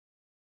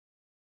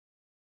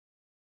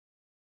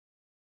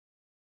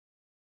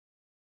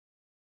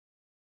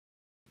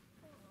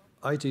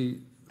I do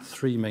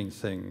three main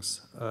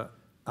things.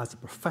 As a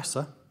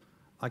professor,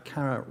 I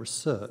carry out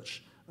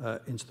research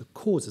into the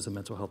causes of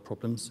mental health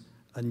problems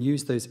and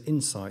use those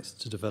insights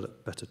to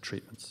develop better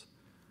treatments.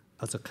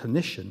 As a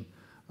clinician,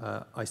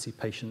 I see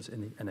patients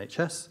in the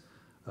NHS,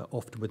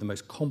 often with the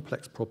most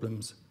complex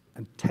problems,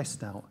 and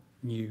test out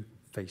new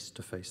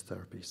face-to-face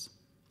therapies.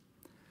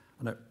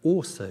 And I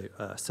also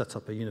set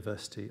up a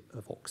University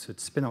of Oxford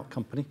spin-out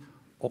company,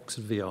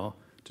 Oxford VR,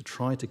 to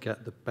try to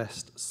get the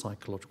best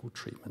psychological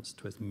treatments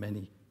to as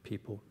many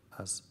people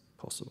as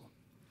possible.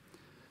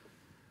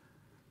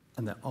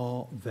 And there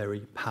are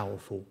very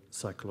powerful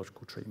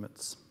psychological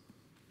treatments.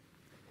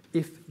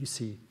 If you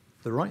see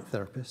the right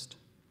therapist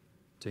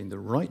doing the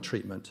right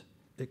treatment,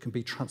 it can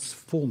be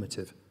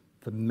transformative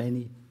for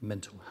many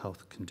mental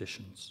health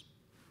conditions.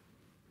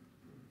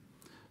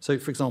 So,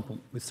 for example,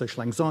 with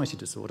social anxiety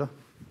disorder,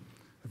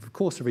 over the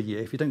course of a year,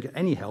 if you don't get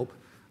any help,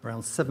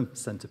 around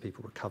 7% of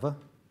people recover.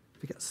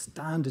 If you get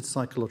standard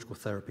psychological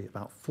therapy,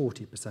 about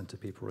 40% of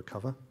people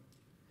recover.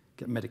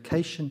 Get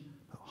medication,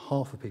 about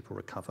half of people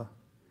recover.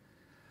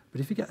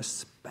 But if you get a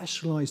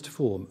specialised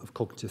form of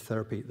cognitive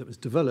therapy that was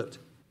developed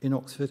in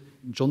Oxford,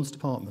 in John's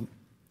department,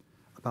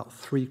 about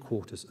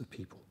 3/4 of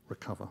people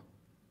recover.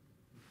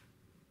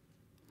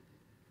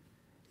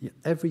 Yet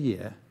every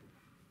year,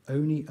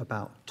 only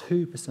about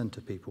 2%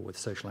 of people with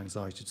social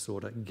anxiety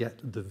disorder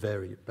get the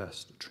very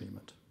best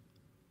treatment.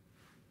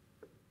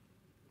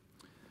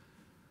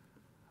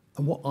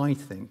 And what I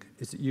think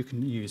is that you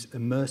can use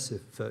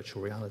immersive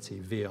virtual reality,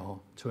 VR,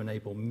 to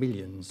enable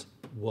millions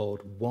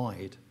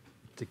worldwide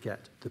to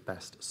get the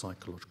best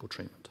psychological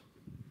treatment.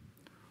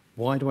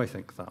 Why do I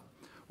think that?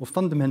 Well,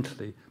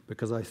 fundamentally,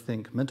 because I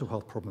think mental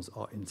health problems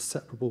are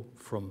inseparable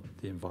from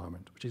the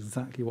environment, which is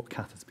exactly what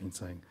Kath has been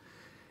saying.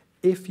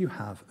 If you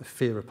have a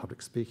fear of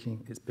public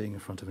speaking, it's being in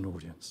front of an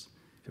audience.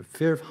 If you have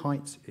fear of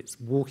heights, it's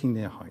walking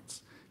near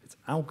heights. If it's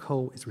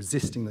alcohol, it's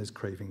resisting those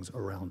cravings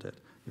around it.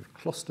 If you have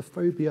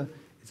claustrophobia,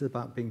 it's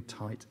about being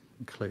tight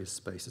and closed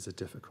spaces are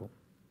difficult.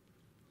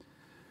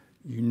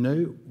 You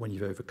know when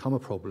you've overcome a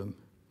problem,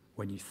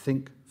 when you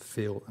think,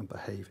 feel, and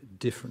behave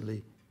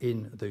differently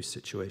in those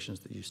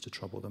situations that used to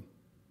trouble them.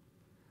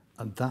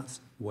 And that's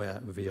where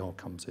VR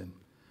comes in.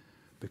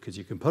 Because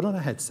you can put on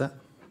a headset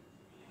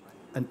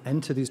and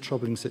enter these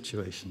troubling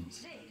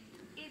situations.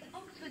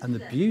 And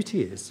the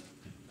beauty is,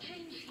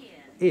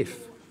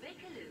 if,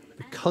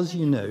 because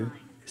you know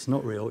it's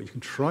not real, you can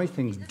try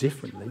things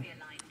differently,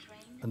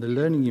 and the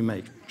learning you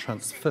make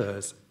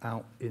transfers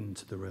out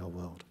into the real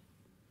world.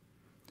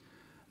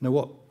 Now,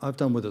 what I've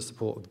done with the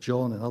support of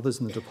John and others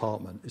in the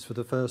department is for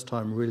the first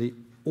time really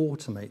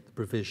automate the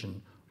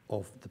provision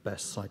of the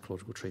best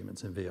psychological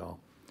treatments in VR.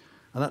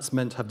 And that's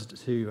meant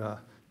to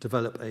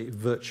develop a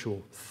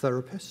virtual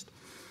therapist.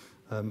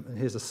 And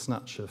here's a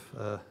snatch of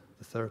the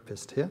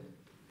therapist here.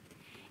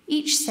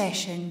 Each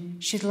session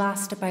should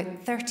last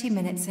about 30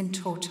 minutes in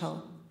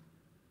total.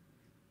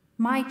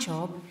 My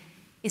job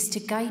is to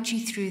guide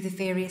you through the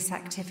various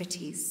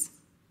activities,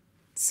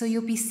 so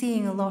you'll be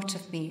seeing a lot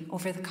of me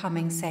over the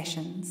coming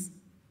sessions.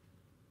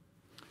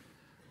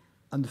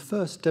 And the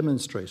first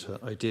demonstrator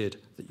I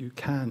did that you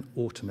can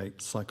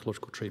automate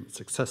psychological treatment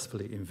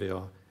successfully in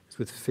VR is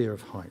with fear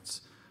of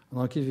heights. And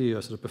I'll give you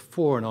a sort of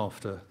before and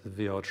after the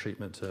VR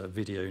treatment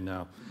video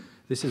now.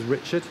 This is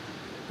Richard,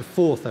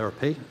 before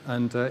therapy,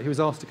 and he was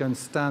asked to go and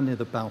stand near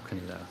the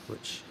balcony there,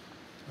 which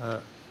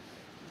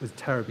was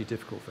terribly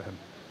difficult for him.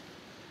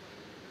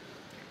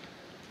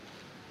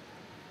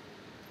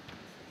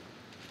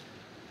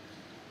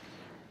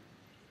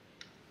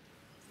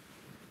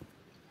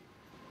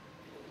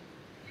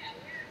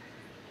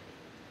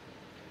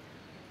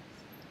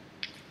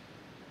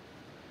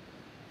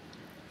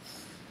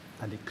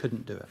 And he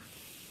couldn't do it.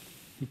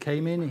 He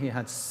came in, he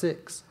had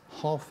 6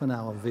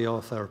 half-an-hour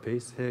VR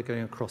therapies, here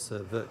going across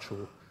a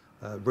virtual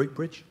rope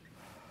bridge.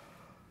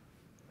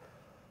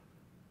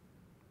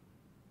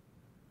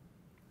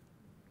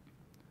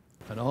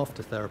 And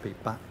after therapy,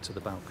 back to the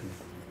balcony.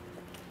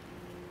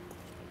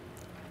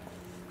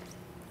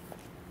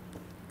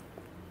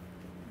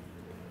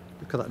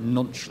 Look at that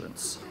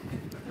nonchalance.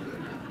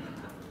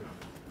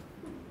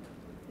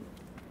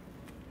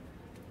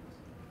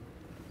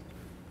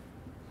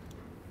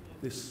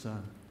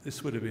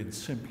 This would have been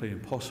simply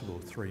impossible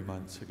 3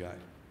 months ago.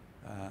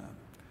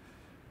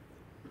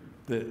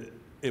 It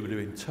would have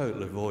been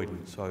total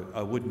avoidance.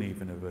 I wouldn't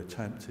even have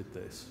attempted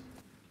this.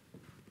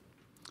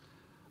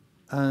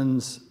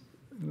 And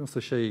I'll also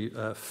show you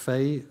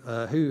Faye,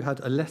 who had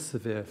a less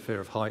severe fear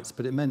of heights,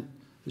 but it meant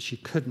that she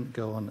couldn't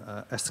go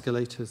on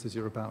escalators, as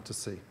you're about to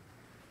see.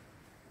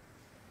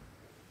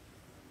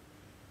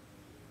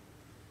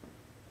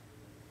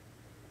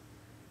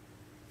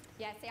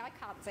 Yeah, see, I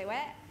can't do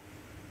it.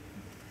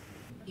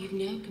 You've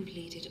now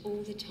completed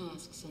all the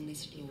tasks on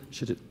this floor.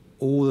 She did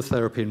all the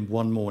therapy in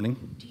one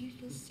morning. Do you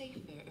feel safer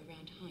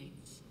around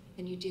heights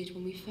than you did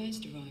when we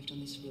first arrived on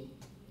this floor?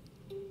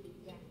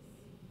 Yes.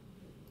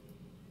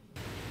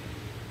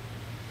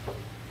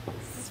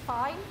 This is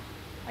fine.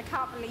 I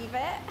can't believe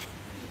it.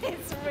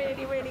 It's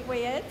really, really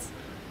weird.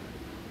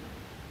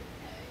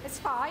 It's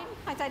fine.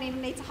 I don't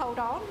even need to hold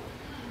on.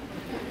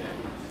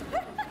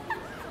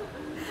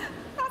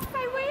 That's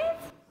so weird.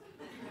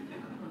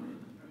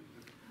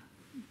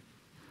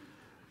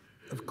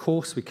 Of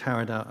course, we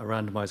carried out a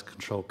randomised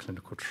controlled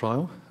clinical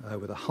trial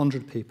with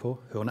 100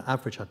 people who on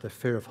average had their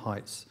fear of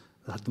heights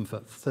that had them for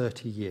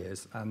 30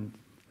 years. And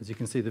as you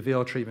can see, the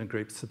VR treatment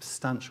group,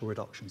 substantial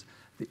reductions.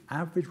 The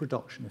average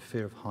reduction of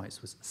fear of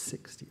heights was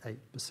 68%.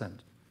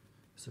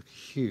 It's a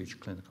huge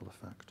clinical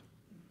effect.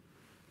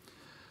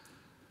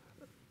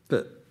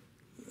 But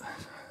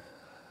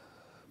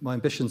my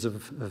ambitions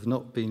have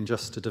not been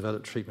just to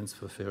develop treatments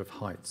for fear of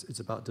heights. It's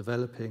about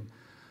developing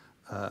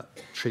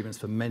treatments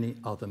for many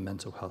other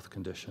mental health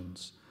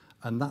conditions.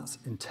 And that's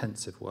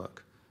intensive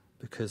work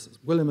because, as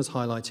Willem was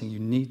highlighting, you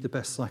need the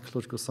best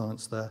psychological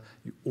science there.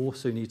 You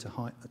also need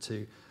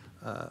to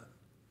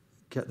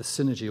get the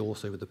synergy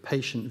also with the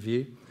patient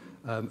view.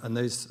 And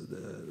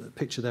the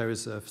picture there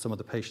is of some of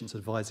the patients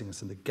advising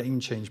us in the Game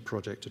Change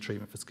project to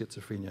treatment for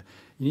schizophrenia.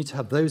 You need to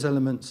have those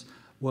elements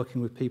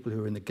working with people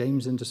who are in the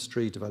games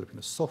industry, developing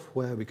the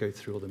software. We go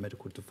through all the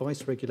medical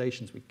device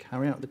regulations. We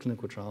carry out the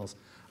clinical trials.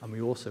 And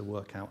we also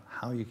work out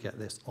how you get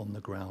this on the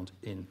ground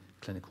in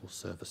clinical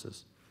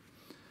services.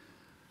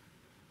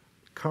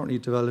 Currently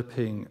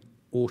developing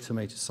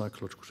automated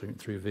psychological treatment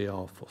through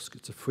VR for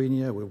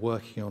schizophrenia. We're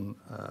working on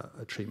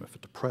a treatment for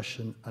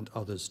depression and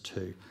others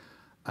too.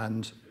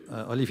 And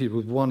I'll leave you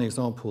with one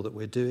example that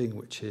we're doing,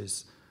 which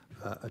is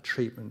a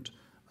treatment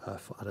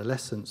for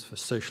adolescents for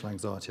social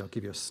anxiety. I'll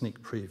give you a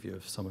sneak preview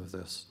of some of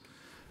this.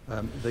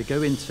 They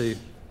go into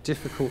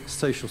difficult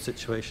social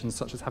situations,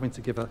 such as having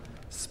to give a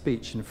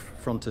speech in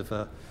front of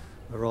a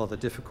rather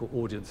difficult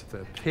audience of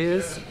their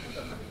peers.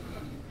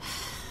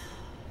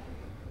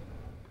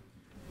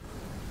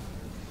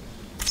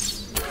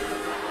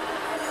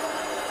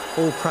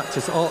 All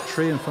practice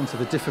archery in front of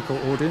a difficult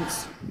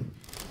audience.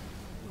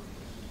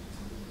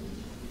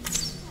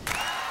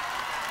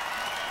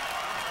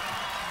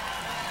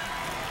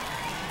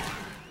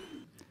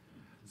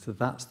 So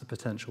that's the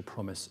potential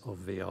promise of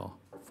VR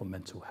for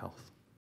mental health.